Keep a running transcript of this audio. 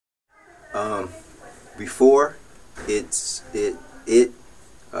Um, before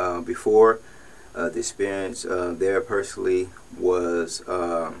before the experience there personally was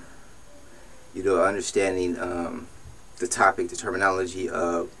understanding the topic, the terminology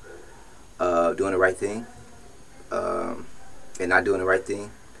of doing the right thing and not doing the right thing,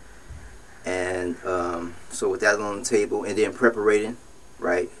 and so with that on the table, and then preparing,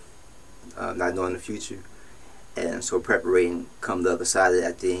 right, not knowing the future, and so preparing come the other side of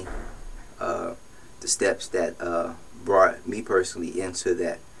that thing, the steps that brought me personally into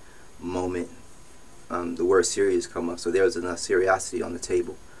that moment. The word serious come up, so there was enough seriosity on the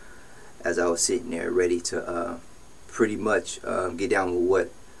table as I was sitting there ready to pretty much get down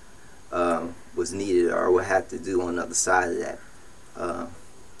with what was needed or what had to do on the other side of that,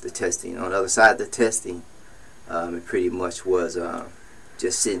 the testing. On the other side of the testing, it pretty much was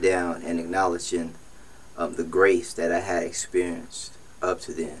just sitting down and acknowledging the grace that I had experienced up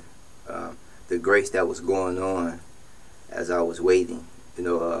to then, the grace that was going on as I was waiting,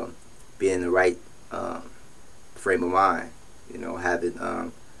 being in the right frame of mind,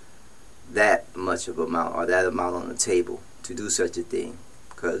 having that much of amount or that amount on the table to do such a thing,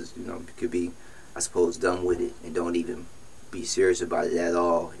 because you could be, I suppose, done with it and don't even be serious about it at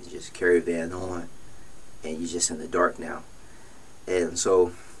all and just caravan on, and you're just in the dark now. And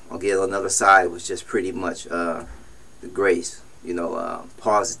so again, on the other side was just pretty much the grace,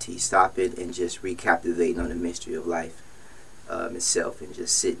 paucity, stopping and just recapitulating on the mystery of life itself, and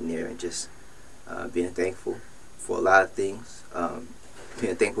just sitting there and just being thankful for a lot of things,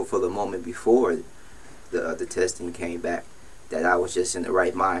 being thankful for the moment before the testing came back, that I was just in the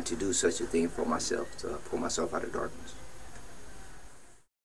right mind to do such a thing for myself, to pull myself out of darkness.